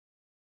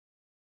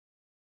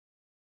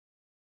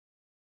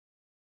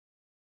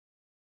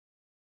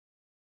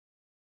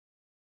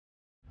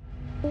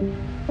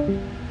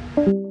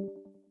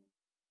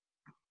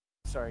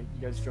Sorry,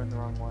 you guys joined the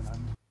wrong one.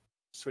 I'm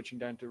switching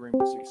down to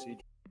Rainbow Six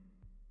Siege.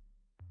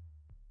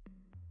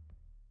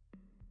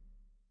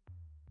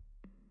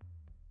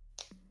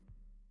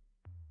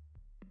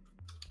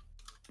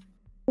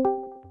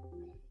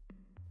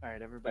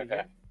 Alright, everybody.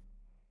 Okay.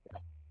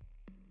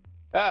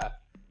 Ah!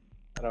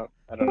 I don't know.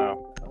 I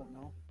don't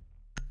know.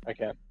 I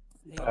can't.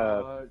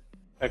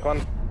 Pick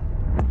one?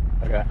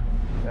 Okay.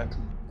 Yeah.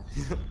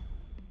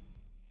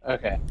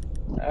 Okay.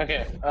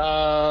 Okay.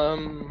 How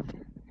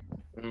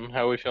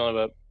are we feeling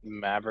about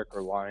Maverick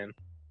or Lion?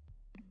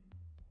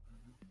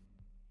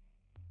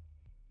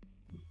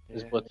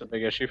 Is Blitz a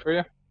big issue for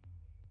you?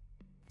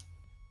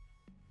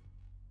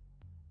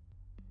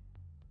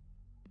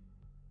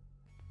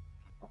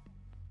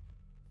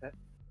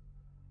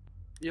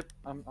 Yep,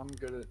 I'm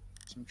good at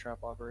some trap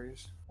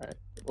operators. Alright.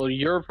 Well,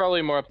 you're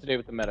probably more up to date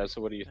with the meta, so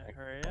what do you think?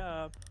 Hurry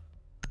up.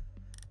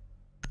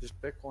 Just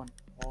pick one.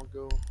 I'll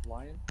go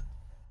Lion.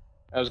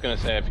 I was gonna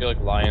say, I feel like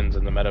Lion's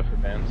in the meta for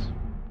bans.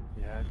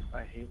 Yeah,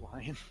 I hate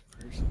Lion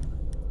personally.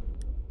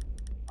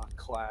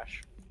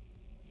 Clash.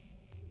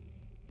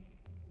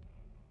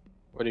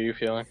 What are you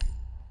feeling?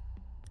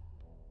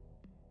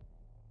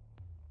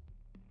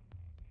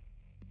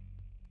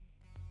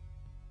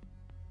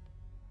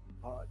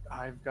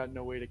 I've got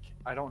no way to.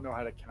 I don't know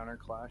how to counter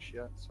Clash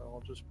yet, so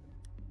I'll just.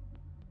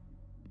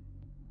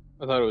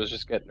 I thought it was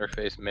just getting her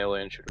face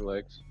melee and shoot her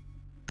legs.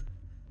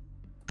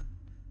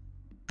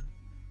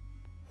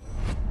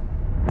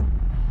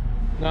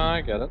 No,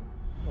 I get it.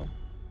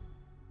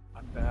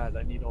 I'm bad.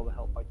 I need all the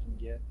help I can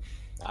get.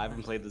 I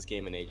haven't played this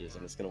game in ages.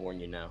 I'm just gonna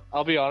warn you now.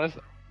 I'll be honest.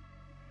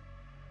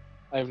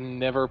 I've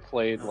never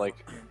played like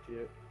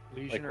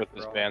with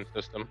this ban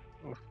system.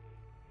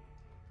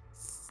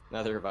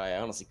 Neither have I. I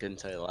honestly couldn't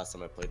tell you the last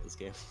time I played this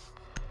game.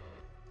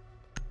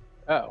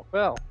 Oh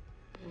well.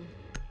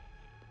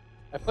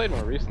 I played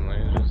more recently.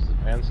 It's just the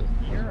ban system.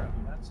 Yeah,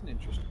 that's an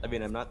interesting. I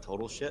mean, I'm not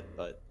total shit,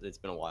 but it's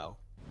been a while,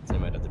 so you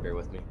might have to bear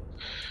with me.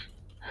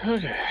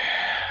 Okay.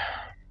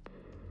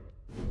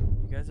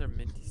 You guys are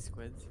Minty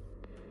Squids?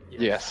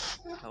 Yes.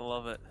 I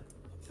love it.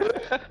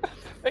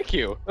 Thank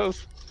you. I'm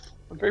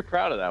very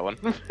proud of that one.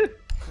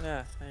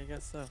 Yeah, I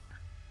guess so.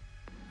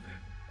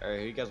 Alright,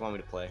 who you guys want me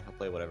to play? I'll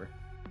play whatever.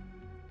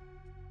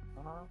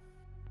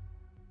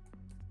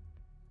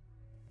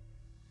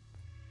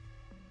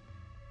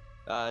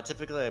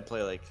 Typically I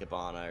play like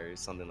Hibana or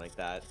something like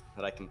that,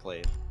 but I can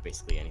play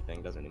basically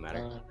anything, doesn't really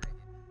matter.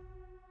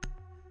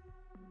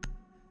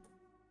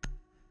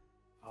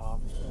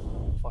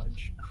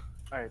 Fudge.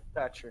 Alright,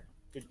 Thatcher.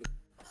 Good.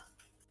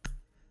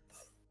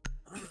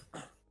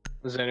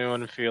 Is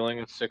anyone feeling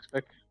a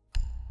 6-pick?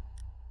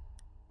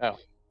 Oh.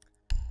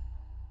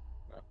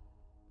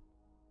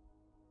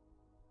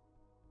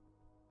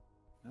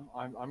 No,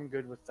 I'm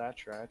good with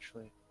Thatcher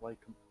actually.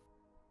 Like him.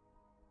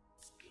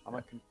 I'm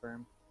gonna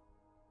confirm.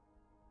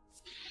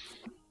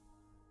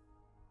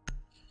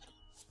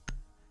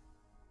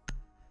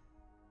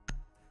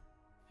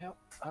 Yep,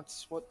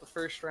 that's what the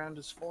first round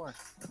is for.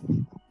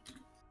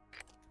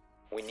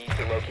 We need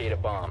to locate a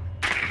bomb.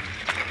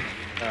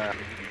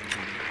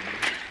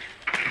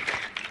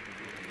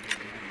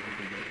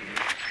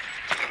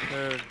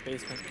 Third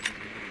basement.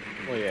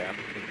 Well, yeah.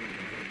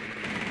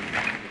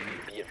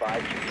 Be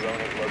advised your drone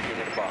has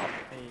located a bomb.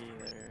 Hey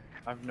there.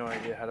 I have no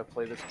idea how to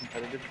play this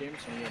competitive game,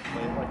 so I'm gonna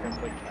play it like I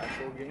play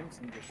casual games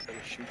and just try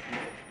to shoot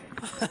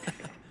people.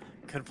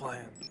 Good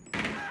plan.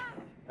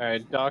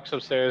 Alright, Doc's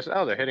upstairs.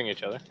 Oh, they're hitting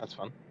each other. That's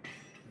fun.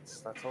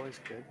 That's always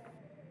good.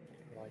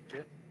 I like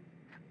it.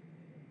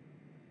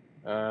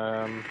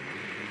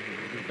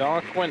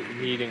 Doc went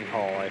meeting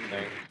hall, I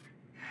think.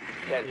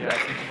 Yeah, Yeah, I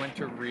think he went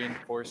to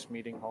reinforce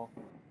meeting hall.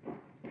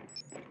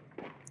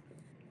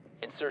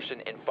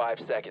 insertion in 5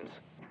 seconds.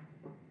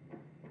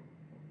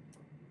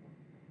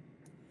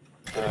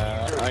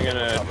 I'm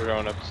gonna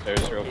drone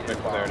upstairs real quick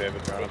because I already have a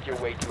drone. Make your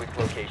way to its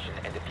location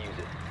and defuse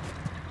it.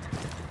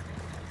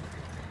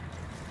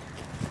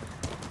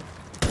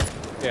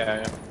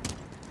 Yeah.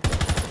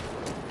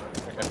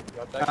 Okay.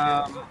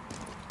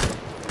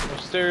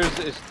 Upstairs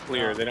is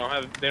clear. They don't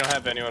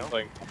have anyone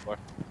playing top floor.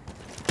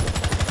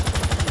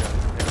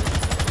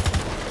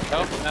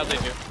 Oh, now they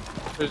do.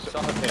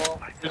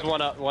 There's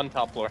one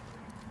top floor.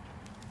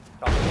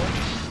 Top floor?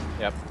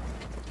 Yep.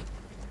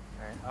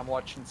 Alright, I'm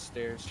watching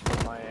stairs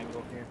from my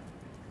angle here.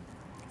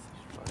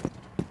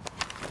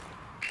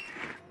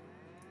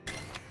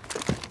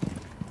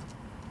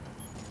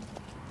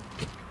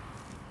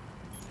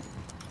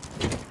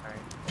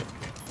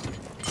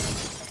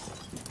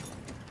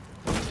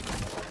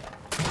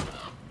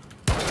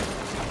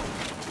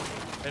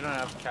 They don't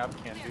have cap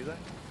can, do they?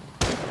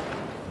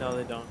 No,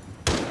 they don't.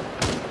 I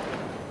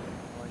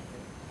like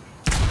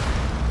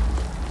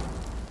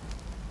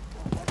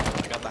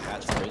it. I got the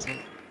hatch for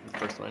basement. The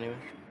first one anyway.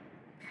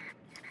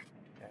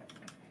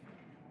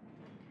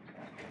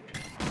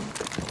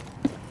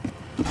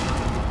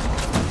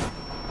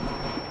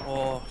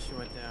 Oh, she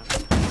went down.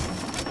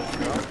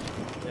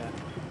 Yeah.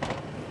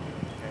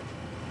 Okay.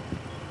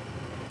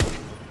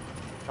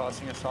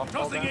 tossing a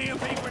softball down.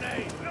 EMP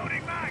grenade.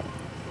 Loading back.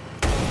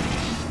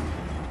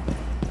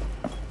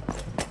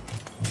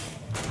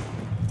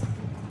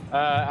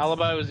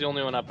 Alibi was the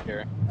only one up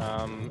here,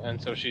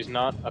 and so she's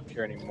not up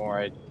here anymore.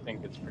 I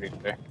think it's pretty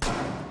clear.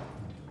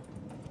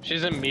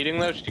 She's in meeting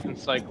though. She can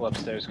cycle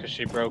upstairs because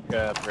she broke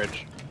a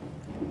bridge.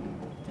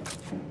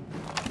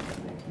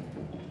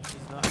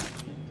 She's not. She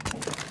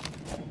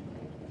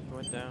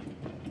went down.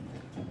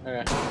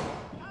 Okay,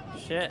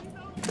 Shit.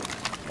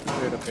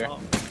 weird up here. Oh,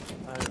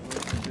 I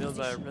was revealed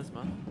by a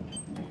Prisma.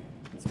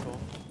 That's cool.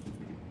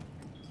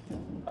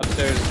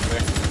 Upstairs is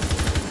clear.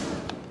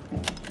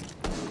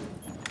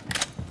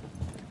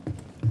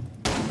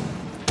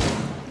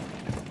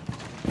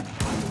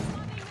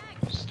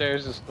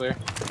 Stairs is clear.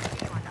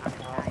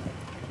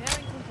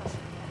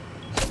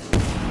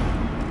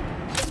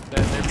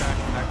 They're back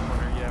in that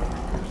corner, yeah.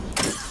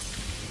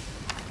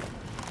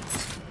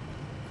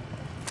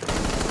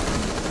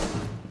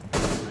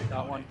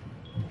 Got one.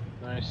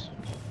 Nice.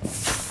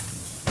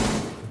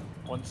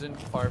 One's in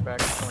far back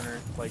corner,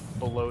 like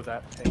below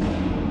that thing.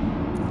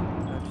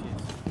 Oh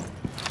jeez.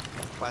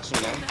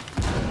 Flashing low.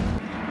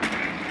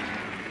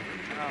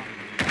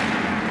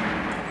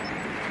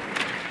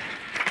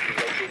 You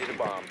located a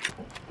bomb.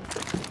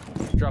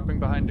 Dropping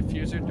behind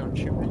diffuser, don't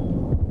shoot me.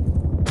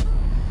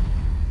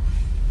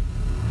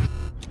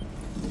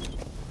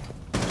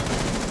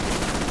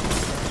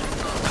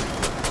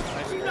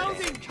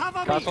 Reloading. Cover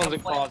me. Last one's in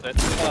closet.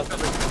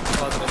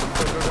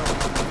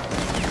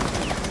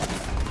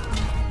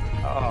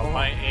 Oh,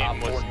 my aim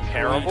was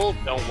terrible.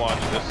 Don't watch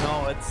this.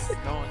 No, it's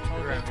no, it's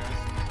around, guys.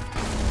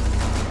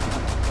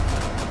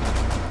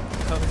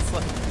 So it's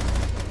like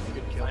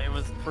Good kill. mine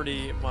was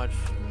pretty much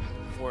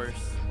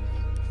worse.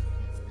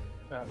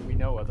 We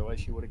know,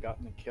 otherwise you would have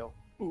gotten a kill.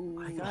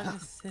 I got an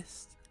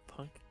assist,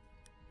 punk.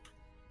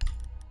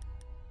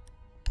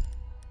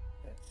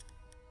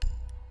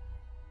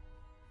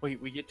 Wait,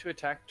 we get to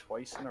attack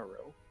twice in a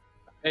row?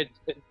 Yeah.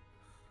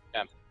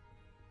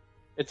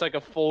 It's like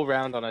a full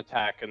round on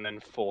attack and then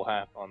full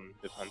half on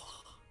defense.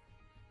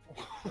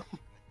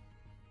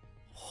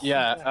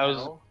 Yeah,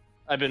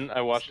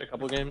 I watched a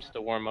couple games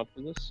to warm up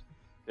for this.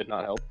 Did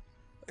not help.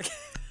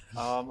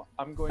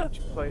 I'm going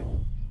to play.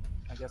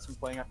 I guess I'm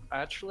playing.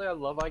 Actually, I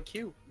love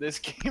IQ. This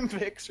game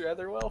picks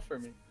rather well for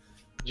me.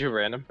 Did you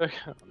random pick?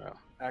 I don't know.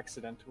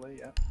 Accidentally,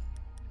 yeah.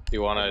 Do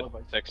you want I a love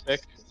IQ. 6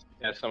 pick?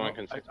 Yeah, someone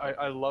can 6 pick.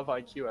 I love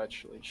IQ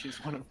actually.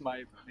 She's one of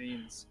my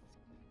mains.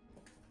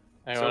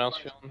 Anyone so else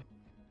far- feeling?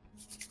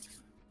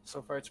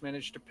 So far, it's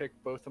managed to pick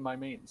both of my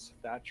mains,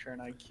 Thatcher and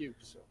IQ.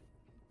 So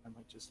I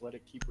might just let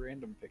it keep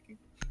random picking.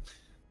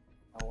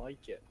 I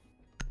like it.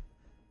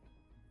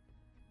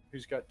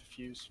 Who's got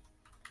diffuse?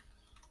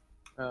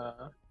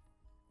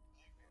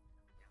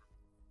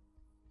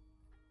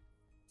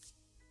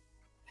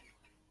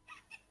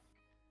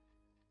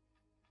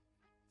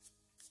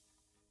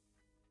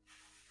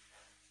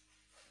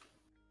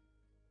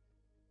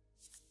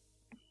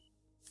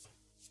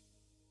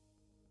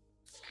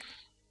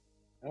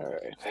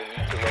 Alright. They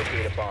need to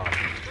locate a bomb.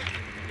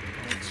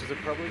 And so they're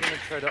probably going to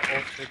try to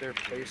alter their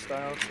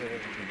playstyle to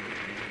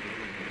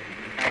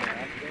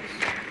counteract this.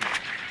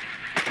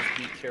 Just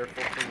be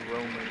careful for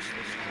roamers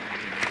this time.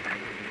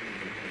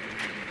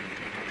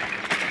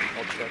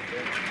 I'll check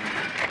it.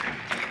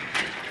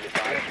 Be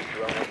advised your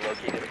drone has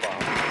located a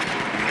bomb.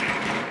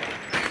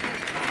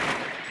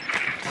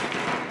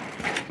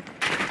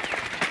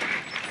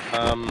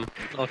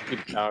 I'll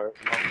keep tower.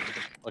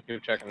 I'll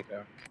keep checking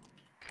tower.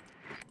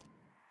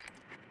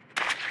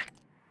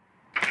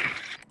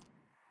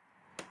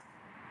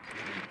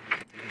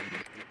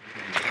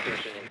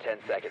 Insertion in 10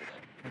 seconds.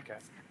 Okay.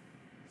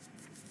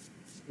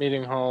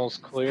 Meeting hall's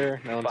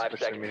clear. No one's 5 pushed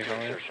the seconds meeting to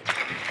hall yet. insertion.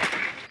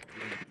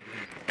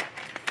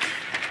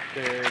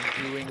 They're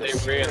doing They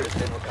this. Secure has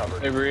been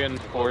recovered. They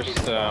reinforced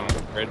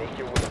bridge. Make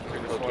your way to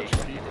your location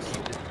and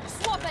defuse it.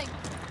 Swapping!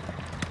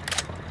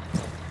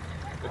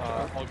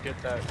 I'll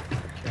get that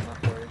camera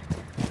for you.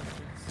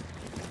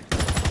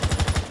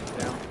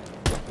 Down.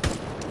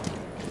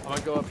 I'm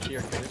gonna go up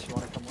here, Curtis. You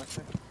wanna come with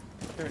me?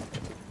 Sure.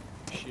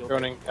 Shield.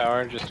 Droning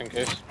tower just in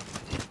case.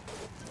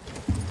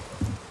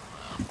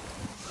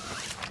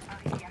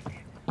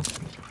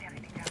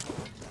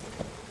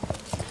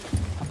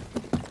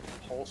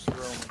 Pulse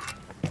roam.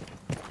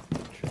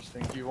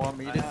 Interesting. Do you want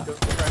me to go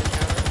try to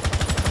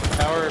counter?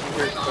 Tower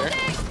appears clear.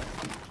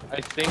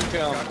 I think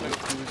Got no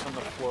clues on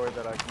the floor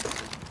that I can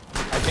see.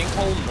 I think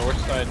whole north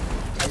side.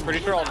 I'm pretty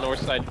sure all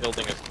north side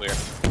building is clear. I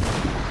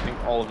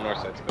think all of north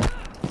side's clear.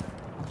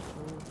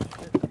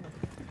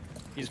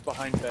 He's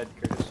behind bed,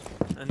 Curtis.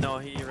 No,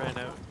 he ran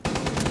out.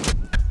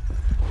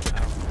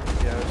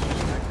 Yeah, I was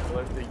just gonna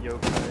collect the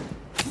yokai.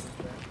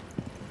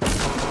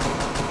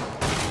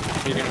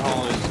 Meeting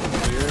hall is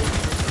clear.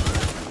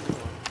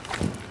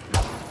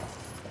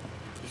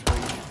 Just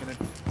wait, he's gonna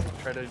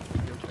try to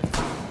yokai.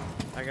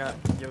 I got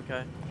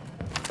yokai.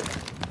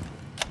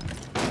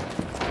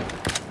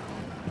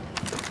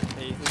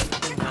 Hey, who's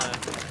in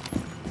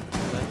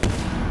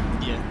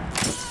Yeah.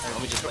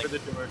 Alright, we just cover like the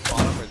door.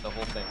 bottom or the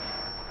whole thing?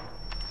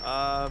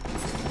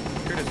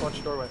 Curtis,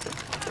 watch doorway.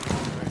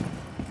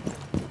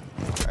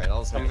 Alright,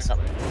 I'll just I'm hit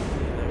coming.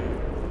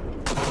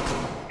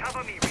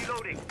 Cover me,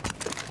 reloading.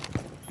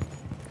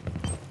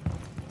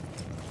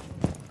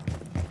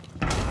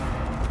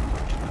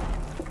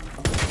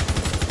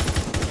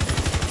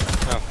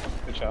 Oh,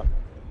 good shot.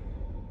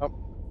 Oh.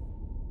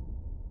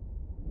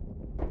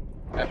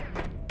 Okay.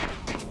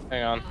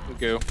 Hang on,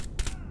 goo.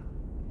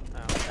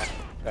 Ow.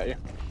 Got you.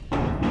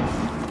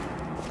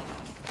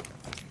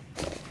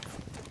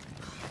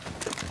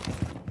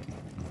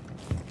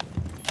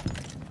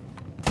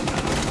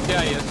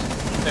 Yeah, he is.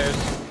 Stairs.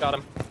 Got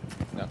him.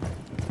 No.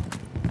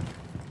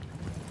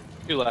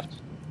 2 left.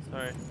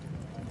 Sorry,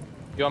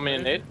 You want me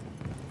to nade?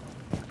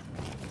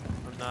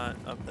 I'm not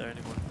up there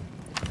anymore.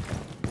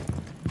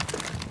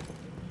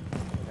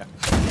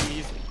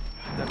 Easy.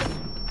 That's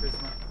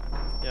Prisma.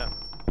 Yeah.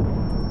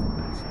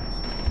 Nice,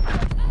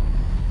 nice.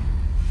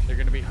 They're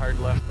gonna be hard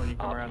left when you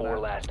come Op around 4 that.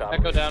 last Echo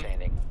operator down.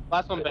 standing.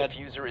 Last one The bed.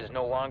 diffuser is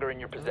no longer in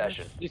your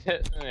possession. He's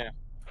hit. Yeah.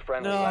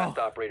 Friendly No. last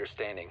operator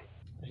standing.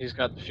 He's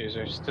got the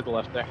diffuser. He's to the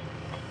left there.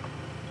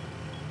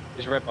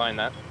 He's right behind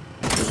that.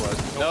 He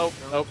was. Nope.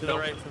 Nope. To the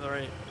right, to the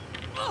right.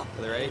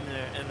 To the right? In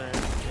there,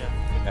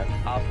 yeah.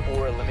 Okay. Op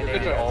 4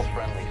 eliminated Good all try.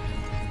 friendlies.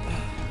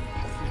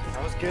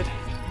 That was good.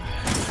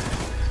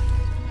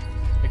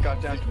 It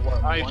got down to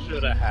what? I 1?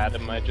 should have had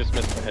him. I just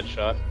missed the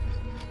headshot.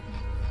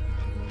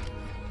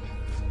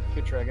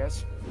 Good try,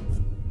 guys.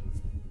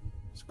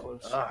 It's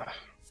close. Ah.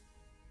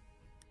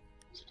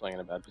 He's playing in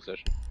a bad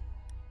position.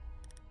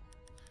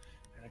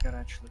 And I gotta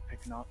actually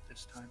pick an op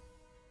this time.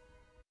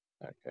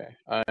 Okay.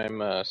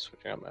 I'm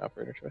switching up my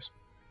operator choice.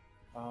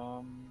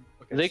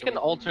 Okay, They so can we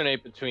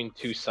alternate between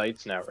 2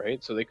 sites now,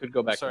 right? So they could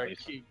go back Sorry,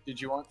 to Key, did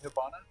you want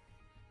Hibana?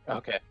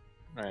 Okay.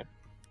 Alright.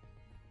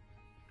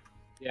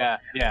 Yeah,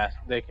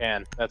 they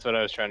can. That's what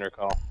I was trying to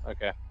recall.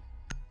 Okay.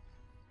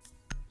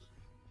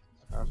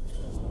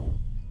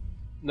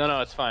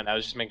 No, it's fine. I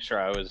was just making sure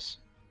I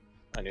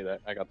knew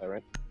that. I got that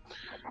right.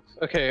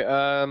 Okay,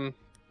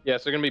 yeah,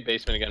 so they're gonna be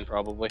basement again,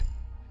 probably.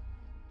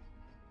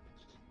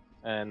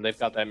 And they've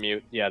got that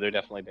mute. Yeah, they're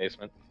definitely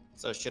basement.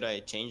 So should I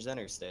change then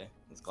or stay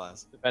with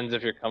glass? Depends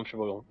if you're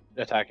comfortable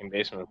attacking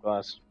basement with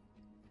glass.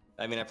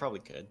 I mean, I probably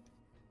could.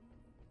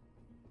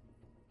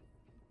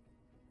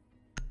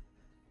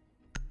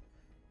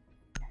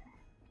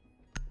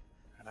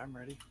 And I'm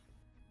ready.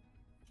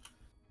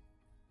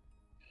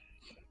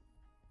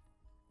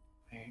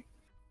 Hey.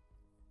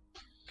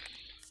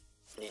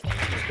 Need to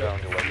use your drone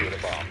to locate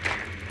a bomb.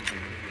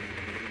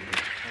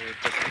 Oh, it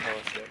doesn't tell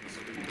us yet.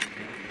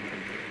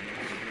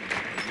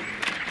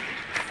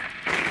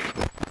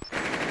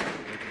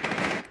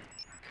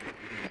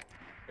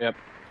 Yep.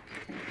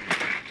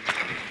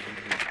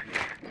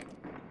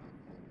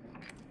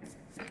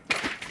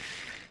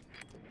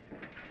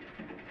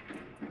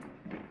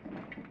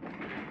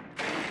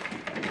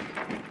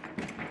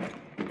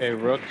 Okay,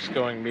 Rook's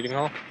going meeting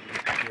hall.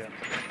 Yeah.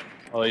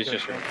 Oh, he's Okay,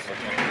 just. thanks.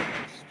 Okay.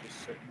 Just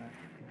sitting there.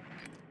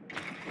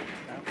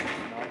 That was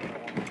not what I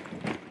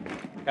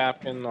wanted.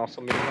 Captain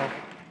also meeting hall.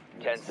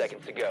 10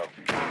 seconds to go.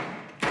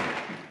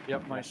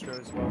 Yep, Maestro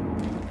as well.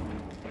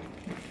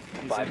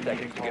 He's 5 in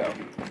seconds to meeting hall.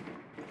 go.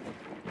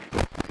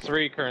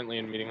 3 currently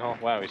in meeting hall.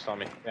 Wow, he saw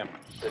me. Damn.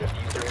 The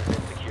diffuser has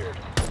been secured.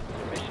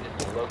 Your mission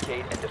is to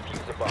locate and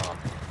defuse a bomb.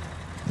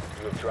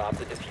 You have dropped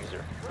the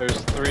diffuser.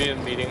 There's 3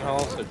 in meeting hall,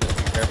 so just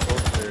be careful.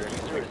 The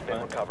diffuser has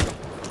been recovered.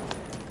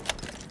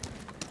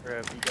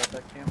 Have you got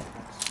that cam?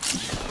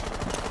 Nice.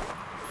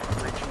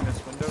 Reaching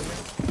this window here?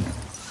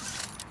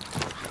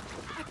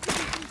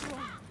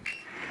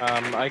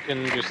 I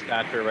can just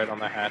statue her right on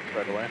the hatch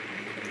right away.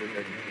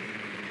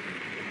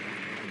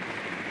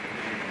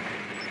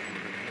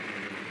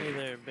 Hey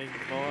there, big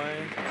boy.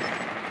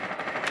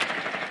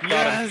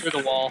 Got him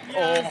through the wall.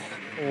 Yes!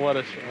 Oh, what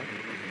a shot.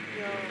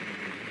 Yo.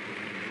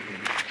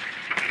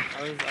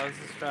 I was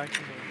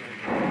distracting him.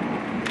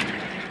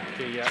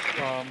 Okay, yeah.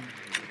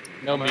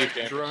 No I'm gonna mute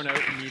jammers. drone out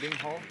meeting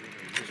hall.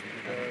 Just,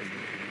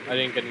 I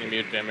didn't get any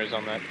mute jammers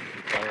on that.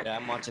 So. Yeah,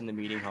 I'm watching the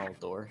meeting hall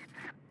door.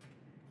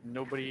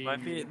 nobody.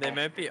 They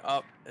might be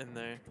up in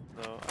there,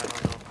 so I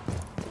don't know.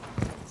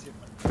 Let's see if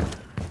I can-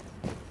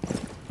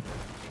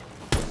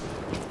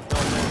 No,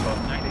 they're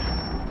above 90.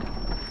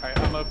 Alright,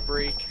 I'm a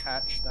break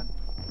hatch then.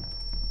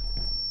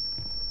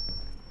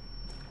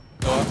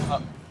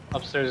 So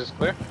upstairs is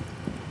clear.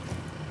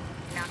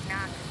 Knock,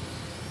 knock.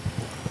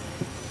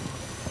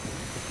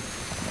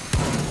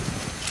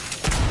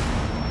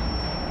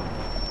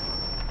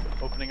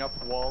 Opening up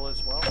wall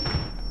as well.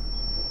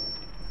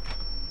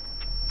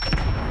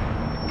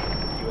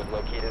 You have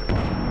located a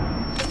bomb.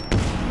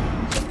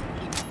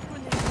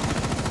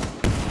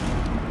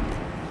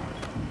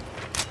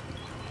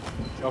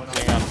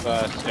 Opening up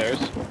stairs.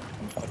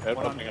 Okay,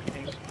 One on opening up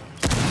ping. stairs.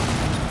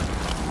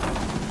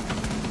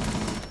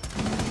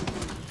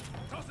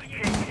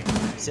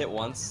 Sit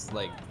once,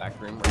 like back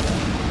room where the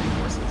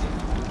forces.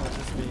 I'll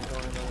just be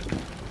going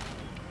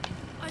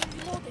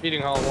out.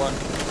 Meeting hall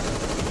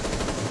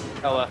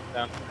 1. Ella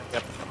down.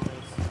 Yep.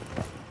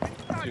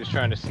 She was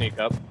trying to sneak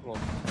up. Well,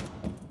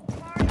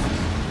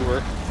 2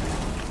 over.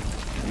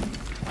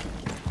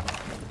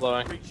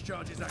 Blowing. Breach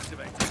charge is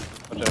activated.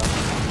 Watch out.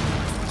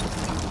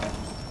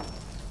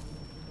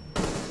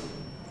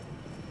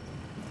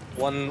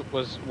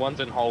 One's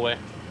in hallway.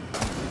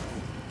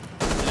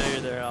 I know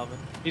you're there, Alvin.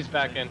 He's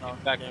back in.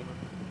 He's back in.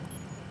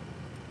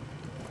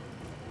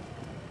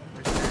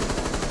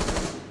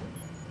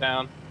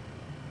 Down.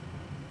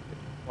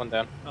 One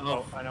down.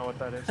 Oh, I know what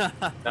that is.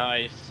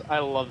 Nice. I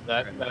love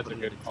that. That's a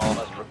good call.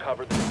 Must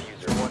recover the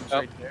diffuser. One's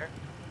right there.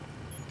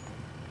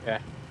 Okay.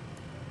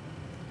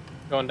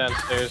 Going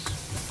downstairs.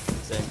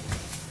 Same.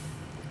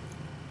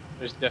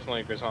 There's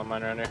definitely a Grizzle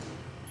mine around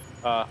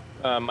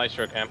here.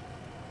 Maestro camp.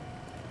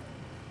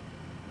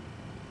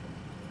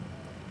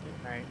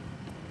 Alright.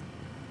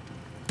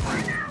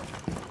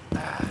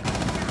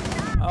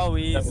 Oh,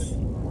 he's.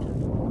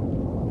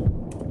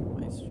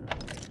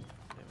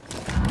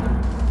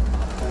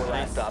 Four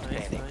last stop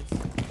standing.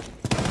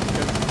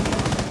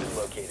 Been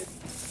located.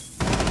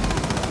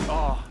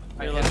 Oh,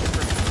 I You're hit it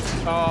for...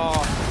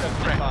 Oh, that's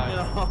right.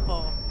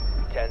 No.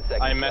 10 seconds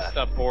I messed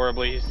up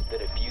horribly. The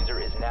diffuser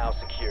is now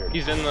secured.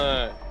 He's in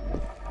the...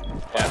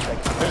 Yeah.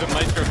 There's a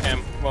Maestro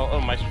camp. Well,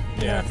 oh, Maestro.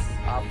 Yeah. Yes.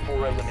 Op 4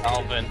 eliminated.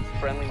 Alvin.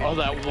 Friendly Oh,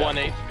 mission that 1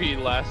 successful.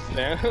 HP last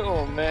there.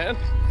 Oh, man.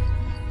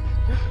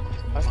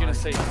 I was gonna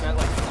say, he's got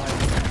like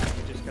 5.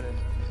 You just gotta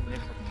nip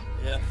him.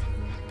 Yeah.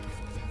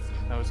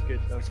 That was good.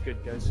 That was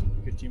good, guys.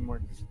 Good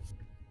teamwork.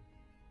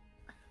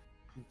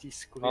 Minty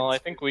Squids. Well, I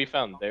think we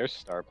found their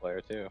star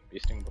player, too.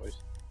 Beasting Boys.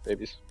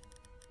 Babies.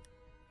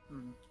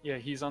 Yeah,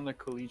 he's on the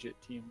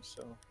collegiate team,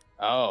 so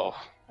Oh.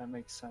 that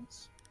makes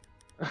sense.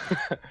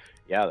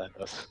 Yeah, that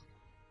does.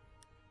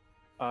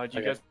 Do you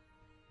Okay. guys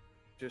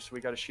just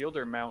we got a shield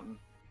or mountain?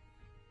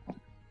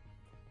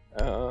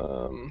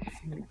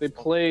 They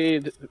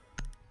played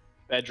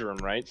bedroom,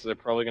 right? So they're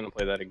probably gonna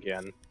play that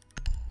again.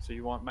 So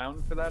you want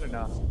mountain for that or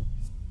not?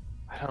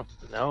 I don't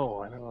know.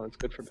 I don't know. It's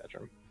good for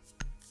bedroom.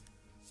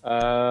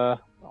 Well,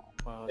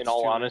 In it's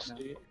all too late now.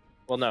 honesty,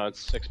 well, no,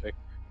 it's 6 pick.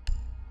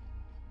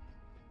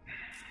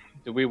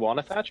 Do we want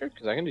a Thatcher?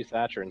 Because I can do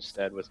Thatcher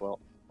instead with all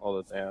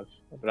that they have,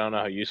 but I don't know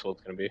how useful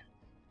it's gonna be. I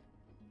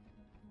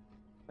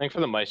think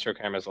for the Maestro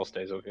cameras, I'll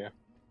stays okay,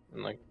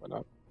 and like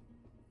whatnot.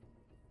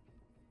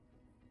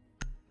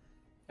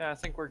 Yeah, I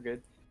think we're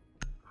good.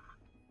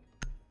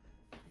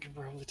 We can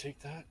probably take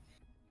that.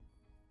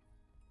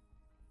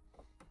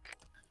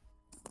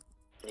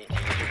 Need to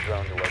use your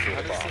drone to locate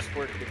How the does bomb. this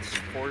work? It's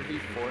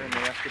 4v4 and they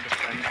have to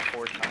defend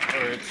 4 times,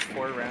 or it's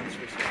 4 rounds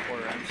versus 4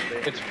 rounds.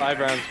 It's 5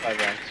 rounds, 5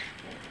 rounds,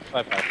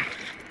 5-5.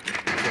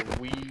 So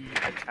we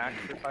attack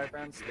for 5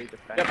 rounds, they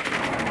defend. Yep.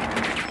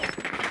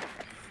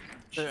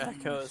 Their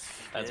echoes.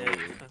 That's Yeah.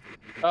 weird.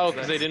 Oh,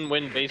 because they didn't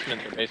win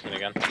basement or basement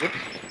again. Whoops.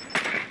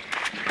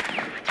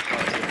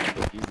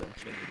 Cookies,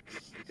 actually.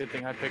 Good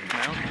thing I picked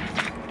mount.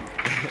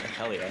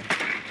 Hell yeah.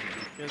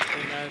 Good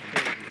thing I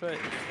picked Twitch.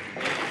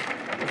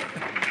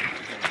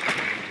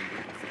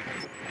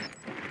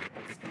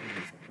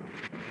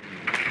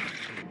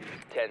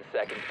 10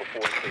 seconds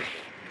before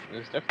insertion. It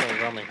was definitely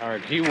roaming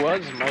hard. He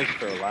was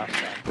Maestro last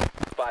time.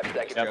 5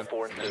 seconds Yep.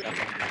 before insertion.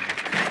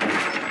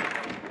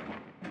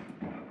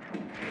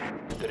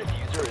 The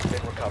diffuser has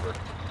been recovered.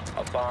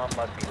 A bomb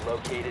must be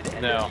located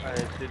and No. I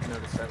did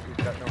notice that we've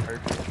got no hard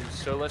issues.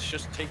 So let's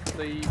just take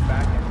the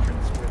back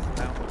entrance with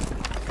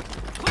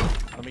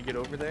mount. Let me get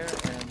over there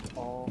and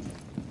I'll...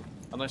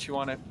 Unless you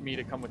want me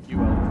to come with you,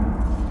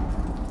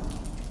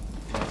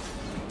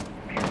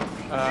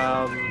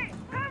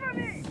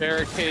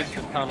 Barricade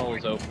the tunnel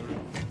is open.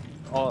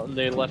 Oh,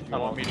 they left You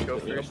tunnel. want me to go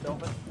completely first,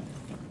 Elvin?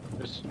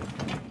 open. Just...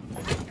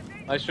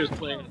 Maestro's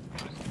playing.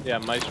 Yeah,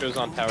 Maestro's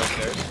on tower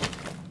stairs.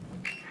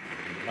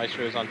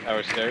 Maestro's on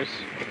tower stairs.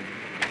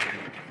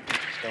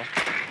 Still.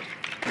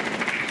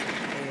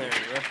 Oh, there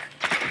you go.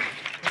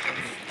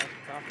 Up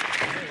top of the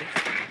stairs.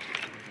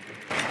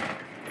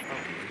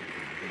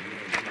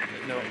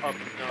 No, up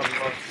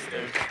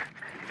upstairs.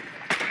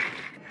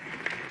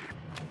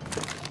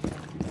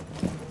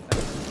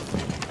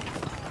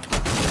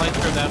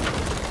 Maestro down.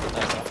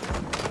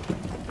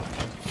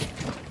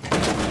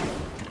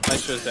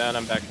 Maestro's down.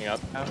 I'm backing up.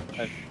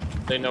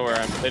 They know where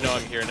I'm. They know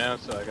I'm here now,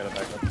 so I gotta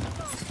back up.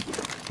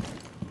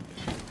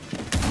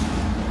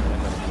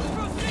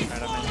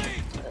 Alright, I'm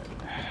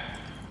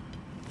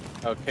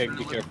in. Okay,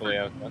 be careful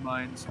out.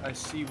 Mines. I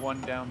see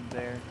one down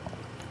there.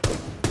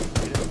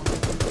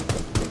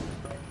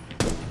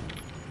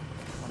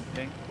 One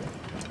ping.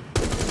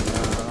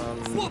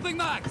 Swapping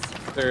mags!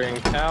 Clearing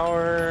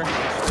tower.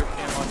 Maestro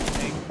cam on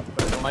ping,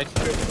 but I don't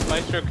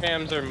Maestro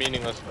cams are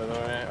meaningless, by the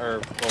way, or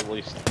well, at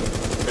least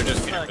they're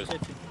just It's not cameras.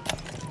 kitchen.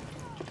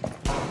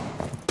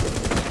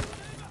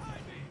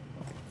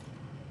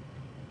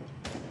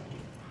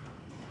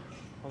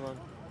 Hold on.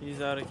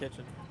 He's out of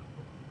kitchen.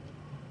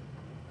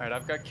 Alright,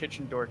 I've got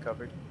kitchen door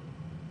covered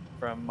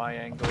from my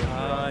angle.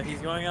 He's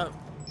going up.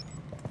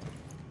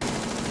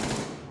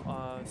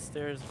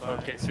 Stairs by.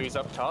 Okay, so he's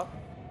up top.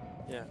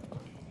 Yeah.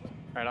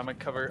 Alright, I'm gonna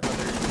cover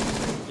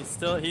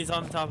other. He's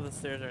on top of the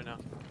stairs right now.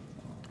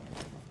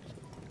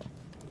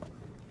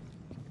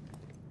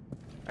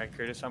 Alright,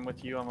 Curtis, I'm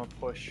with you. I'm gonna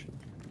push.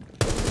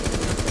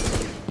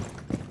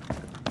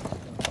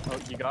 Oh,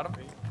 you got him?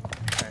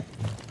 Okay.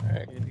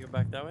 Alright. You need to go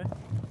back that way?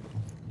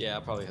 Yeah,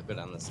 I'll probably go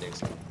down the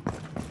stairs.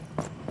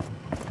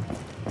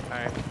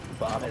 Alright.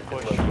 Bomb has been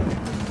Push. located.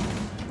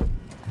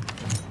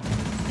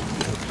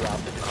 You have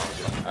dropped the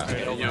diffuser.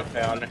 Alright, you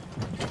found it.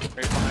 Right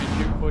behind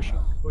you, pushing,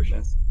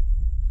 pushing. Stay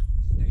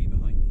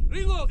behind me.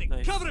 Reloading.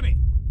 Nice. Cover me.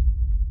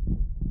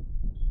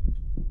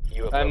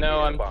 You have I know,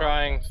 located a I'm bomb.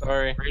 trying,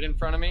 sorry. Right in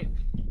front of me.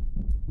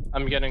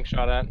 I'm getting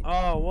shot at.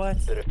 Oh,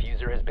 what? The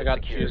diffuser has I been got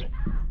secured. fused.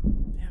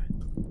 Damn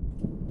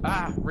it.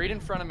 Ah, right in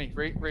front of me.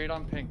 Right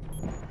on ping.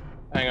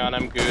 Hang on,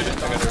 I'm good. I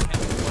gotta...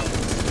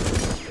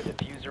 The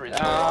diffuser is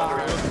no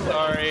longer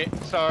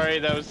in Sorry,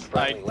 that was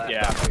like, Friendly, last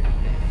yeah. operator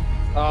standing.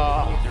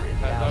 Oh, Diffuser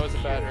is now That was a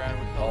bad secured.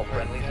 round. All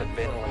friendlies have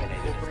been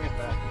eliminated. We'll bring it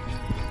back.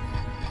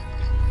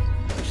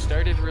 We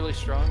started really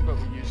strong, but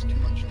we used too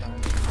much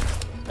time.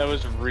 that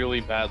was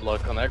really bad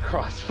luck on that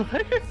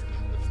crossfire.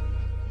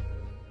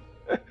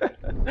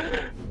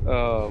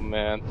 Oh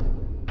man.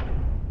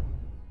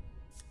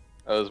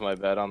 That was my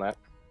bad on that.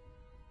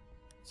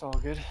 It's all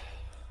good.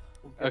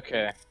 We'll get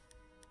Okay.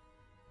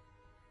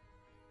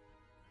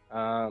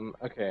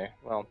 Okay,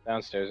 well,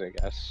 downstairs I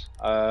guess.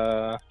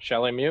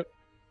 Shall I mute?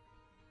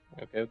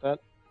 You okay with that?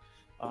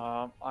 there.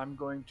 I'm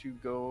going to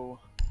go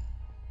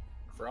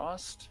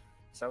Frost.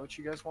 Is that what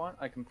you guys want?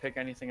 I can pick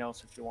anything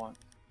else if you want.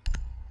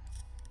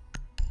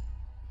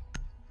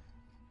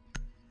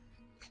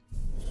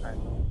 Alright.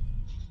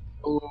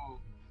 Ooh.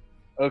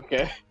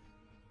 Okay.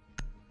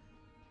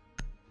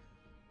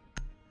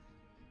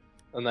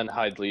 And then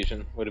hide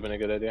Legion would have been a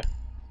good idea.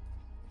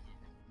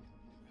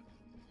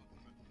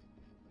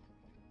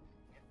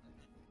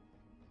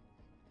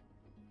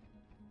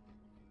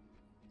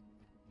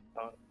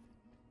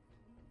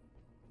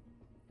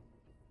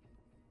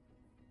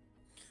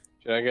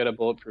 Should I get a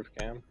bulletproof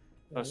cam?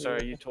 Oh,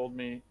 sorry, you told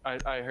me.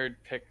 I heard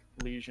pick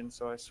Legion,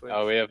 so I switched.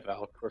 Oh, we have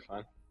Valk, we're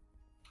fine.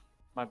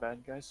 My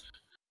bad, guys.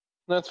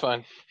 That's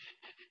fine.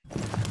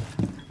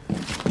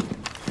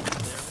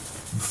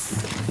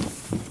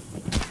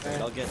 Alright,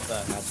 I'll get the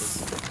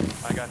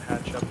hatches. I got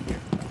hatch up here.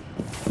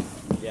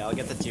 Yeah, I'll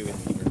get the 2 in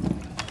here.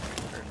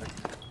 Perfect.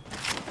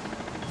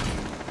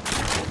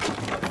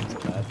 Not so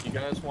bad. You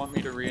guys want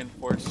me to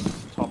reinforce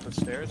top of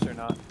stairs or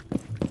not?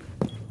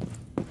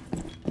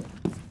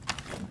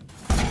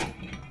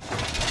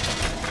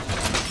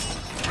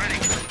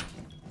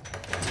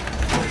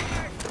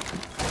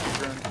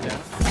 Drones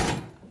down.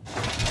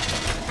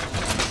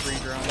 3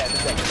 drones 10 down.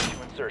 seconds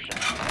to insertion.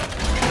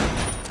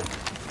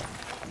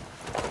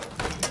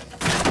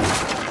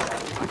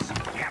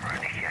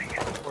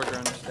 4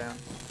 drones down.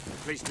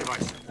 Place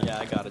device. Yeah,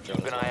 I got a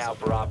Jonas. Keep an eye out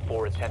for Op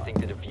 4 attempting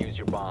to defuse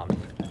your bombs.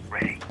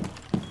 Ready.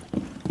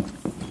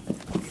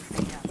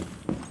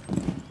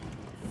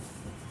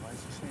 Why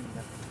is he saying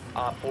that?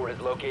 Op 4 has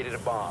located a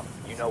bomb.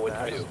 You know what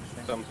to do.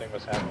 Something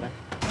was happening.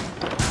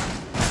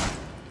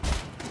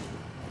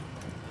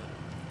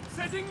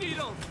 Setting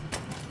needles.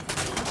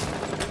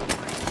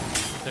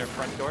 Their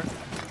front door.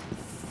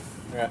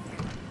 Yeah.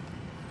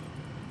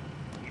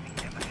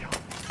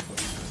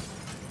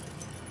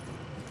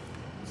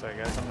 Sorry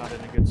guys, I'm not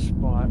in a good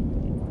spot.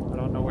 I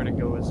don't know where to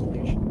go as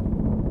Legion.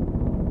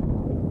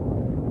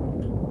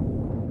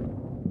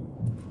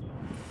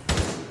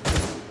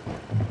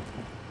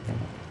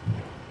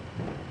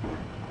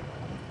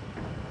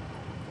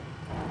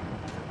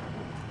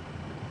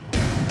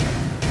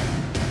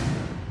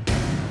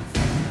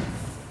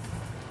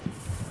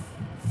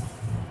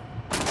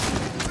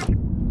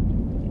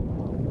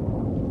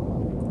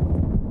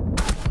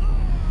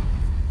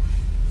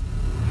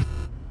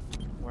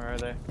 Where are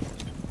they?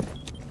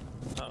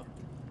 Oh.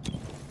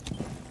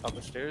 Up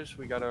the stairs?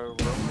 We got a roamer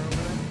over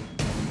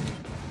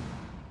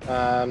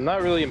there? I'm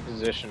not really in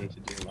position to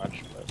do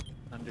much, but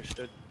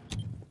Understood.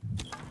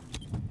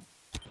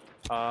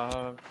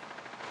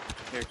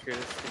 Here,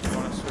 Curtis, do you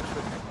want to switch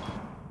with me?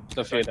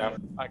 Sophia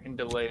down. I can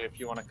delay if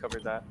you want to cover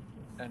that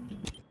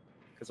end.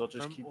 Because I'll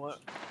just keep... What?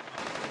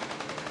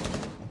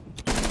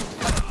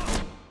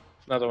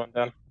 Another one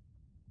down.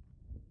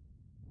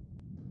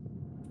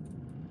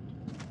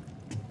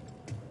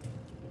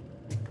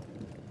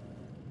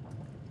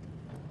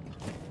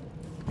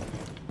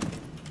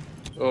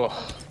 Oh,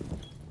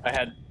 I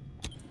had.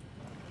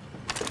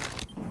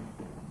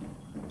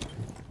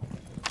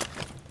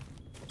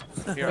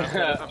 Here,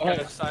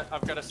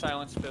 I've got a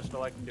silenced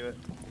pistol, I can do it.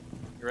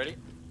 You ready?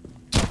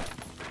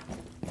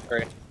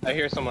 Sorry, I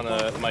hear someone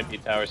might be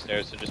tower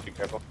stairs, so just be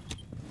careful.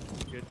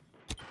 Good.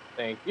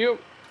 Thank you.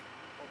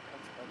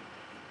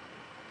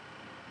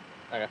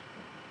 Oh, Okay,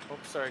 oh,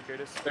 sorry,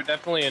 Curtis. they're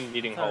definitely in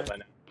meeting hall by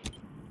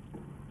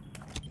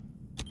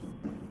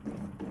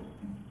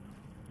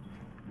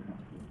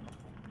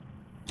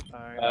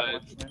Sorry. now. Alright,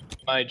 what's your name?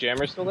 My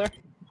jammer's still there?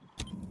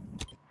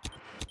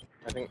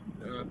 I think.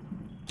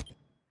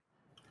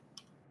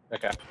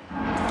 Okay.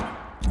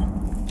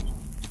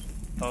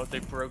 Oh, they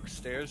broke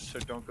stairs, so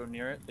don't go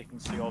near it. They can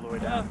see all the way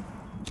down.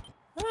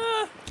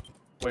 Ah!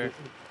 Where?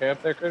 Okay,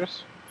 up there,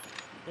 Curtis?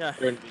 Yeah,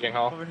 You're in meeting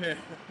hall. over here.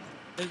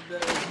 It's the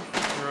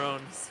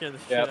drone. Scare the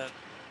shit Yep. out.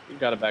 You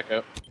gotta back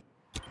out.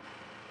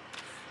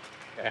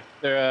 Okay,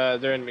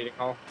 they're in meeting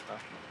hall. Oh.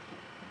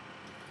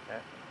 Okay.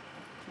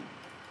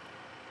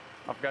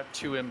 I've got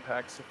 2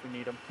 impacts if we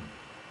need them.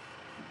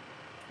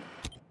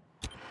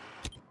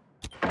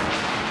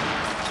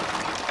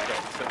 Okay,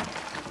 so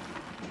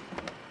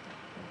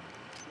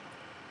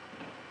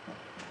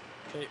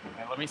Okay.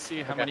 okay, let me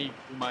see how Okay. many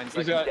mines I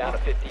He's can got- Down to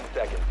 15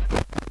 seconds.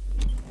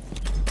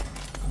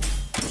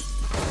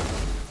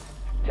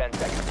 10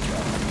 seconds to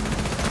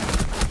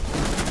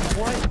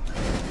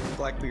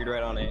Blackbeard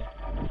right on A. go.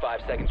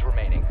 5 seconds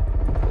remaining.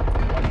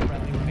 1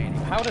 friendly remaining.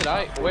 How did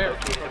I? Where?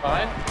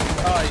 Behind?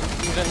 Oh,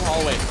 he's in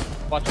hallway.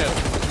 Watch out.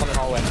 There's one in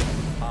hallway.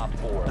 Op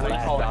 4, Nice.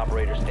 last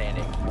operator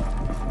standing.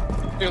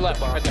 To your left,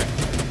 right there.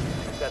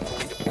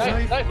 Successfully deployed.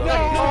 Nice, nice, Locate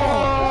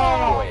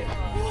nice. destroy it.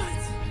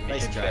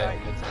 Nice Mission try.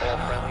 failed.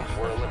 All friendlies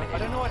were I eliminated.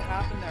 don't know what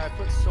happened there. I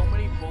put so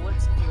many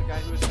bullets into the guy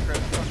who was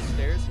crouched on the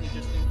stairs and he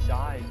just didn't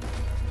die.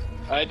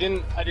 I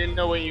didn't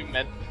know what you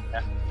meant.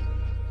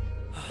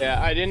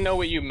 Yeah, I didn't know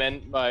what you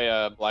meant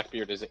by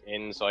Blackbeard is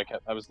in, so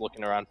I was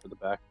looking around for the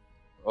back.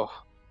 Oh.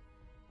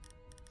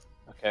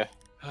 Okay.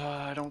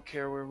 I don't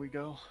care where we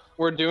go.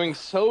 We're doing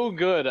so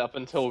good up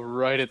until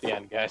right at the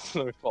end, guys.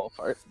 So we fall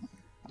apart.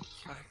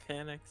 I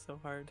panic so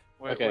hard.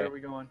 Where are we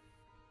going?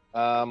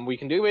 We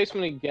can do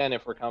basement again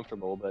if we're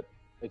comfortable, but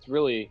it's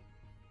really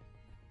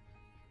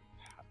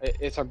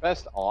it's our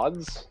best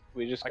odds.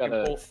 We just I gotta.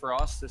 can pull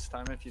Frost this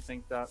time if you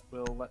think that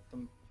will let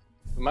them.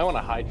 We might want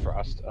to hide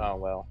Frost. Oh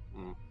well.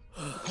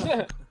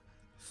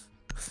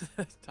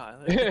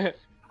 Tyler.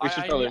 We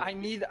should probably. I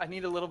need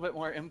a little bit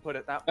more input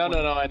at that No, point.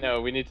 no, no. I know.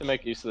 We need to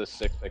make use of the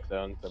 6 pick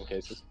though in some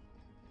cases.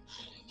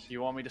 Do you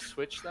want me to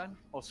switch then?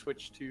 I'll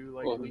switch to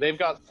like. Well, they've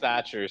got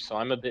Thatcher, so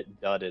I'm a bit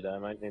dudded. I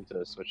might need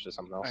to switch to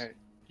something else. Alright,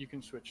 you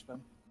can switch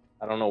then.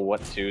 I don't know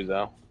what to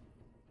though.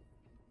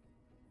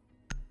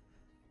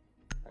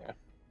 Okay.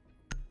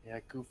 Yeah,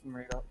 goof him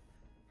right up.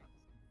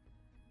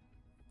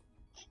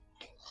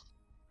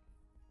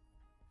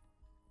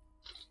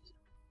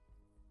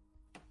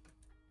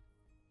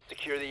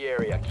 Secure the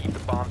area. Keep the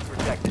bombs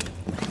protected.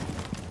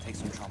 Take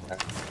some trouble.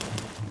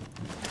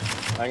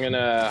 I'm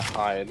gonna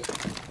hide.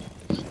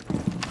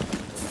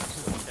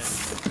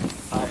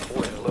 Op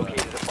 4 has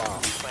located a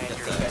bomb. Plan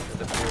your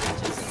defenses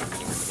accordingly.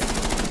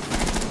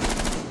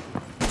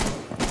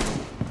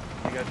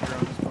 You got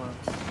drones,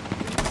 bombs.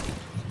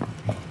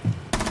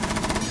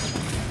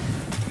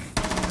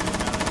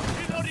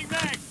 Reloading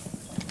mag!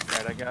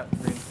 Alright, I got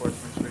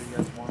reinforcements ready. You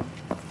guys want 'em?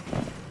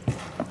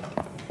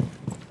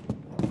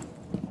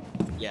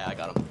 Yeah, I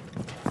got him.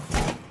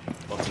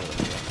 Both of them,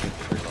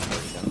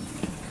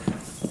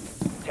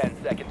 yeah.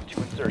 10 seconds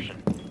to insertion.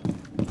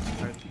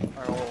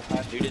 Our whole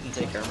hatch. You didn't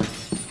take armor.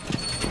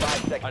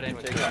 5 seconds I didn't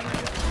to take insertion. armor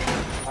yet.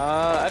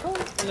 I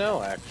don't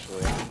know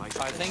actually.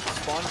 I think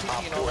spawn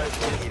peeking and all that is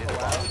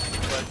allowed,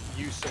 but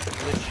use of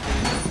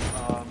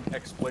glitches,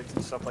 exploits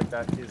and stuff like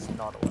that is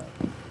not allowed.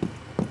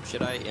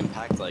 Should I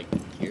impact like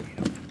here?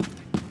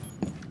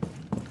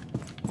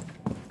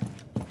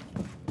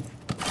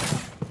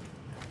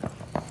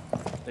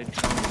 They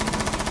don't.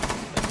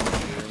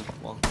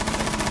 Well,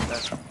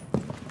 That's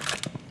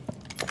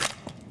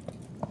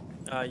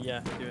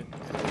Yeah, do it.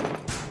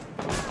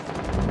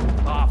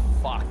 ah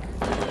fuck.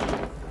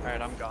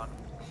 Alright, I'm gone.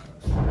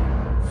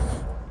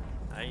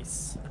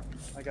 Nice.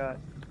 I got.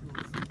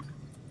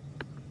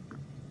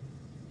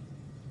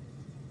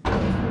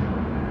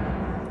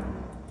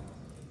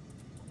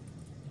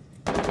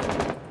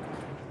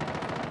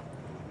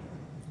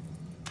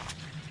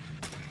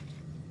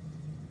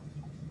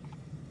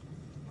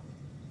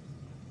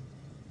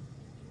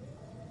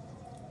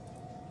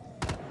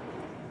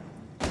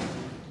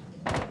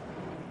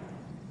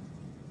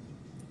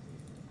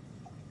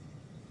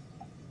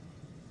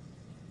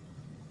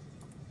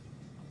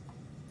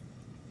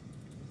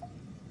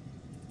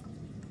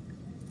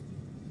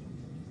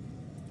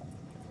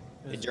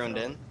 they droned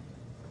in.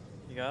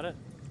 You got it?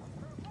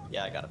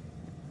 Yeah, I got it.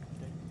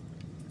 Okay.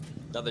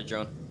 Another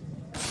drone.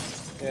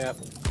 Yeah,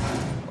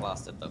 I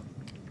lost it though.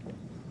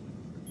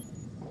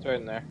 it's right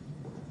in there.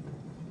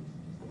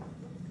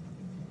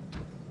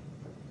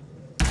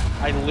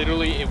 I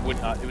literally, it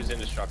was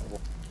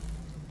indestructible.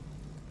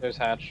 There's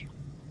Hatch.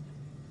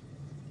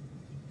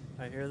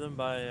 I hear them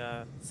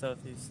by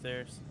southeast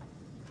stairs.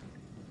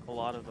 A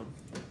lot of them.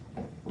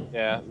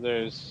 Yeah,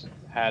 there's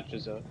Hatch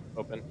is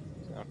open.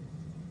 So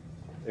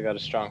they got a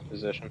strong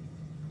position.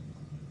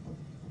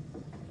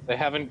 They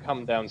haven't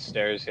come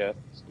downstairs yet.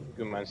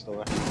 Goommine's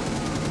still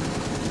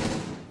there.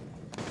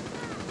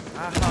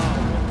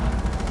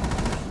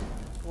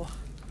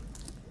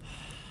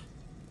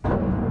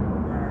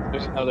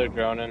 There's another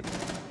drone in.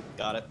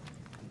 Got it.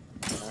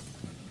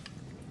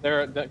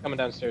 They're coming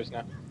downstairs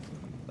now.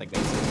 Like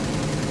this.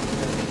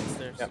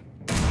 Stairs. Yep.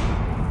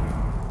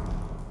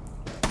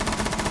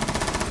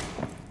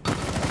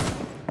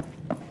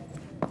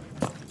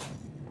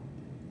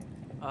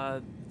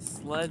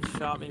 Sled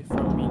shot me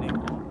from meeting.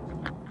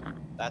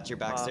 That's your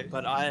backstairs.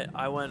 But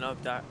I went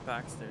up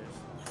backstairs.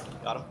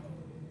 Got him.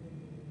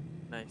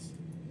 Nice.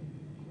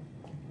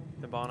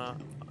 Hibana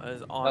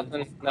is on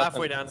Nothing.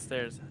 halfway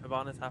downstairs.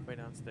 Hibana's halfway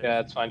downstairs. Yeah,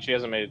 it's fine. She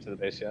hasn't made it to the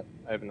base yet.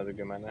 I have another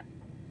good man there.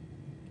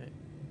 Okay.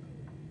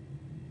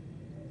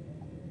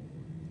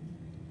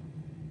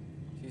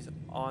 She's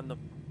on the,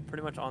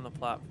 pretty much on the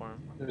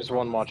platform. There's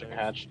one watching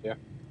hatch, yeah.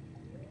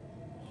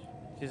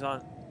 She's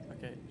on,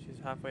 okay, she's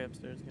halfway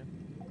upstairs again.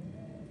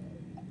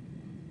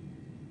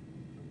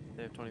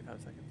 They have 25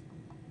 seconds.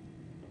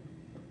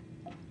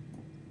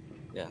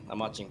 Yeah, I'm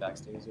watching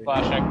backstairs. Right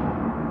Flashing.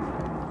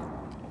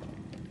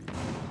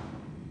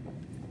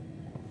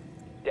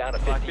 Down to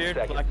 15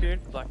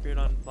 seconds. Blackbeard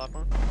on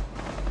platform.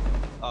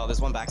 Oh,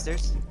 there's one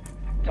backstairs?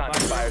 Time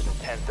expires in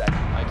 10 seconds.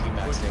 IQ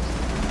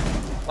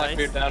backstairs.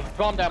 Blackbeard down.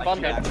 Bomb down, bomb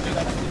down.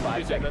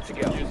 5 seconds to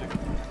go.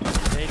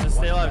 Hey, just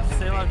stay alive, just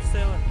stay alive, just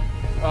stay alive.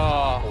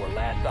 Oh, Or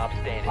last stop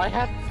standing.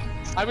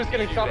 I was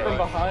getting shot from All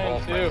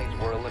behind too.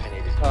 friendlies were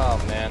eliminated.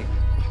 Oh man.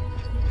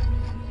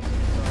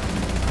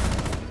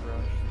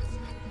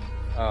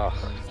 Oh,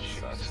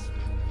 jeez.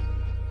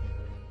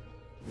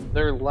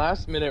 Their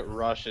last minute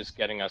rush is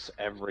getting us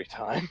every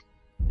time.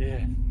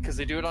 Yeah, because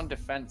they do it on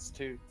defense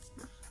too.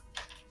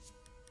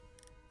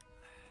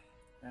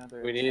 Now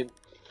they're... We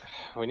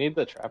need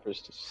the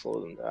trappers to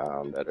slow them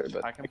down better,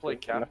 but I can play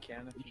cap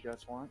can if you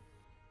guys want.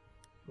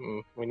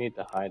 We need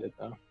to hide it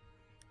though.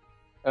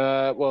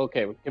 Well,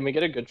 okay. Can we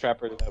get a good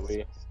trapper that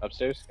we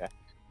upstairs? Okay.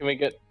 Can we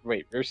get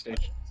rear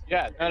stage?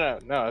 Yeah. No.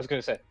 I was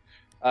gonna say.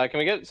 Can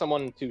we get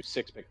someone to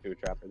 6-pick to a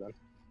trapper then?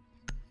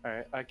 All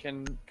right, I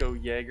can go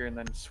Jaeger and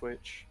then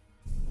switch.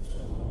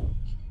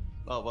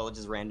 Oh, well, it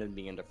just random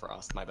being into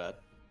Frost, my bad.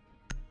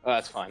 Oh,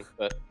 that's fine.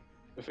 But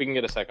if we can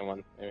get a second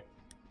one, maybe.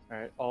 All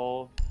right,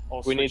 I'll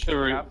We need switch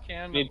to cap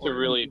can. need to or-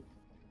 really.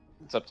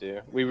 It's up to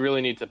you. We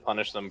really need to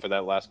punish them for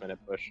that last minute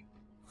push.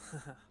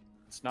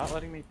 It's not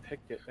letting me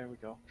pick it. There we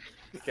go.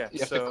 Okay, You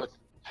have to so click.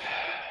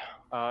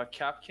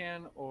 cap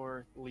can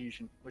or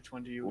Legion? Which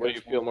one do you? What do guys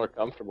you feel want? more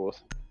comfortable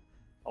with?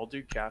 I'll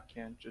do cap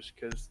can just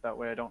because that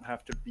way I don't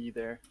have to be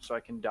there, so I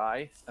can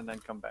die and then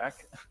come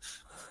back.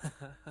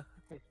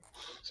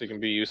 So you can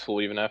be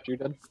useful even after you're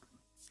dead.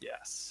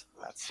 Yes,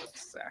 that's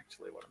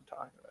exactly what I'm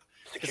talking about.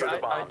 Secure the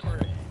bombs.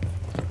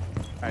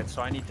 Alright,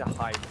 so I need to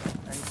hide.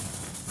 Right?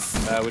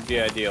 That would be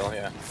ideal,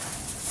 yeah.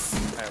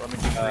 Alright, let me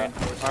just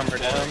reinforce. Armor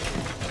down.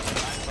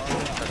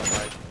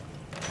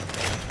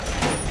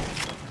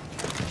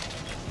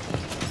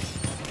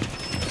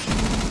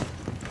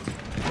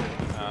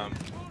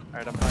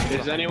 Alright, I'm hiding.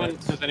 Does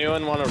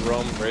anyone want to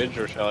roam bridge,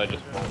 or shall I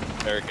just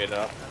barricade it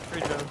up?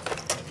 Free drones.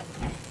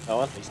 No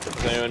one? Is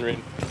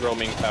anyone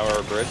roaming tower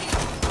or bridge?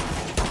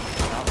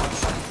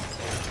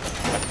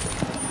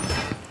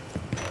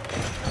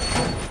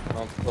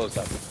 I'll close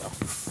that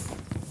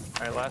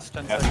though. Alright, last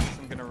 10 Yeah. seconds.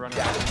 I'm gonna run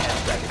Down out to 10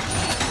 seconds.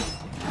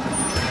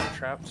 of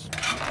traps.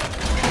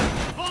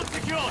 Bomb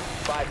secured.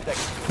 5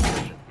 seconds to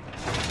insertion.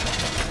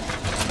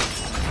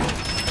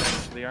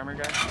 To the armor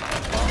guy.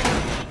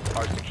 Bombs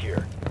are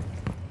secure.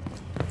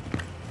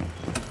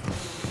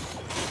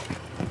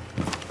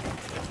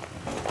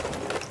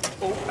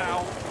 Oh,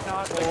 ow.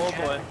 Not Oh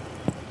again. boy.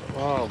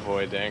 Oh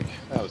boy, Dink.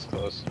 That was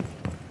close.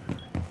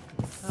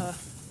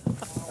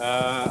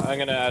 I'm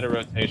gonna add a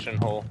rotation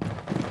hole.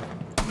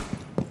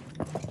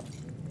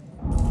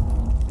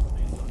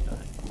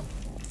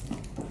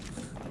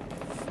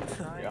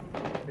 Trying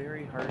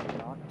very hard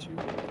not to.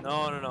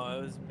 No, it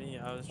was me.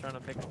 I was trying to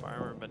pick up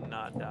armor but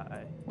not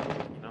die.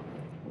 You know?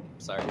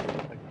 Sorry.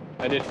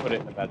 I did put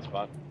it in a bad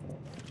spot.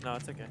 No,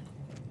 it's okay.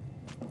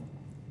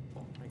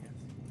 I guess.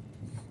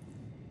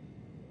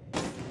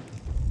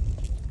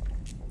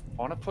 I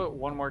want to put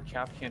one more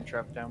cap can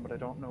trap down, but I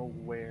don't know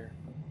where.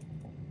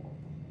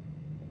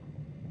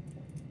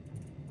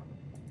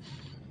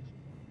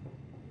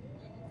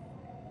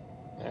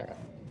 Alright.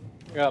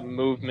 We got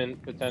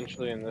movement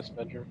potentially in this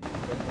bedroom.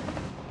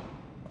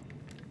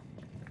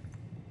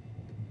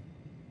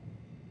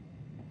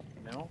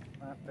 No,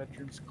 that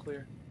bedroom's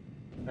clear.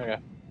 Okay.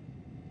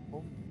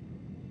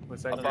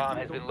 Was that A bomb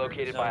has been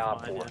located by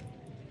Op 4.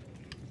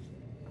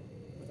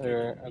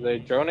 Are they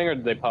droning, or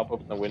did they pop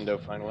open the window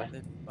finally?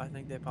 I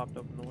think they popped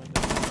open the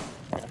window.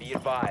 Be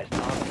advised,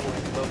 Op 4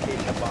 is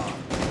locating a bomb.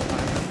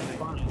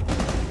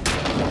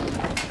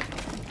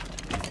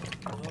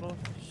 Little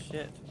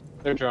shit.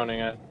 They're droning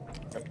it.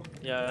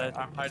 Yeah,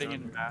 I'm hiding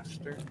in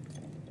master.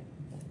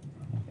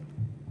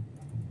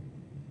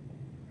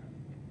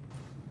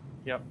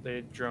 Yep,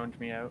 they droned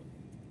me out.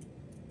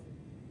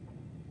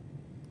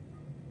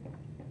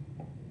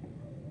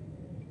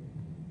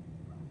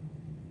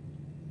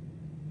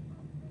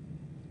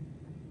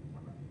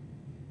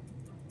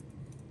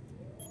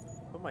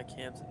 Put my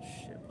cams in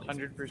shit. please.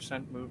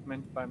 100%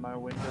 movement by my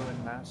window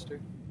in master.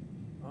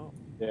 Oh,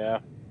 Yeah.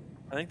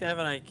 I think they have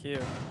an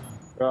IQ.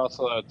 They're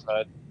also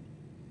outside.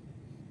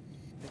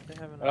 I think they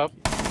have an Oh.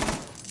 IQ.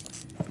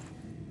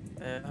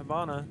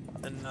 Hibana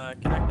and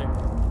connector.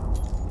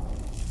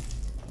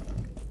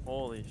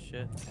 Holy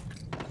shit.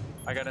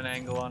 I got an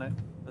angle on it.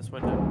 This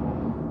window.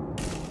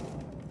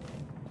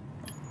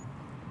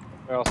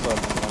 They're also at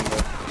the window.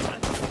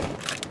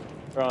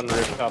 They're on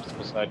rooftops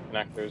beside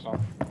connectors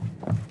on.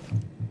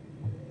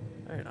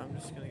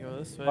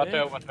 this way. Watch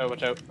out, watch out,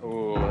 watch out.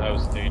 Ooh, that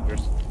was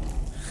dangerous.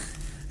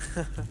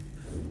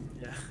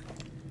 Yeah.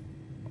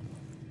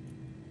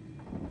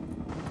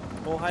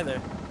 Oh, hi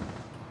there.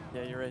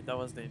 Yeah, you're right. That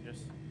was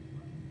dangerous.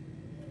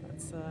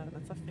 That's a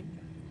finka.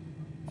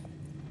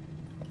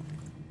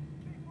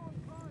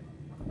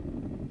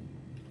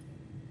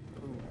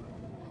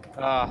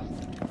 Ah,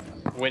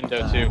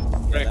 window too.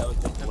 Frick. That was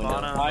the window.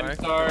 Ivana, I'm Mark,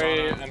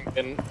 sorry.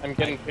 Ivana. I'm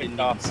getting picked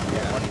off.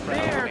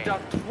 There,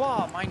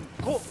 d'Artois, mein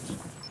Gott!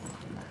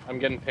 I'm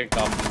getting picked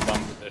off in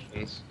bomb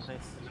positions. Nice.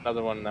 There's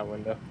another one in that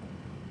window.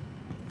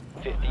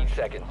 15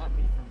 seconds.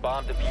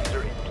 Bomb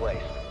diffuser in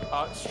place.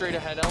 Straight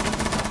ahead, Elvin.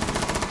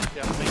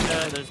 Yeah, I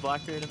think there's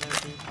Blackbeard in there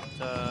too.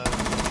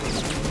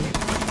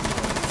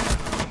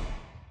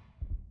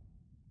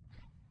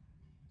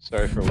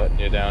 Sorry for letting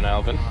you down,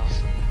 Alvin.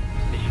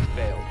 Mission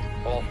failed.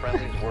 All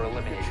friendlies were Good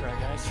eliminated. try,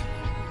 guys.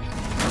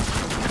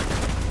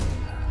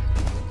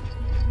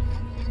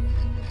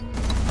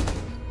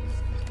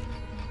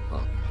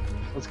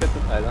 Let's get the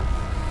title.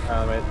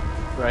 Wait.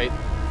 Right.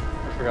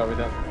 I forgot we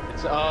done.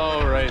 It's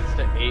oh right. It's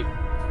the 8.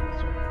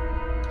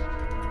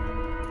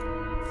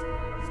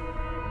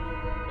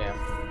 Damn.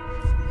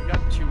 We got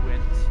 2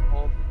 wins.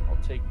 I'll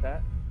take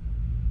that.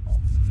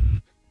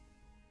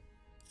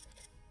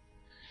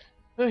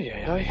 Oh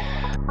yeah.